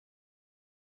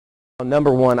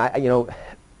Number one,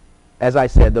 as I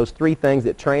said, those three things,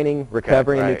 that training,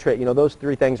 recovery, and nutrition, those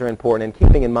three things are important, and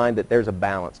keeping in mind that there's a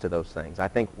balance to those things. I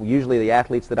think usually the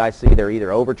athletes that I see, they're either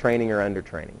overtraining or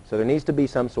undertraining. So there needs to be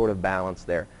some sort of balance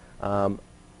there.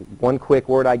 One quick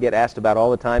word I get asked about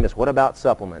all the time is, what about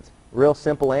supplements? Real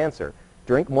simple answer.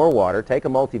 Drink more water, take a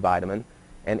multivitamin,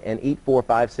 and eat 4,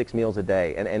 5, 6 meals a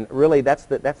day. And really that's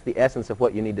the essence of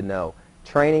what you need to know.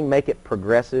 Training, make it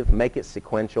progressive, make it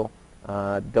sequential.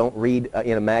 Don't read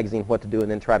in a magazine what to do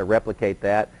and then try to replicate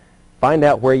that. Find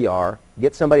out where you are,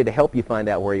 get somebody to help you find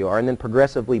out where you are, and then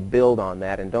progressively build on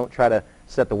that, and don't try to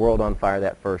set the world on fire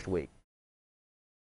that first week.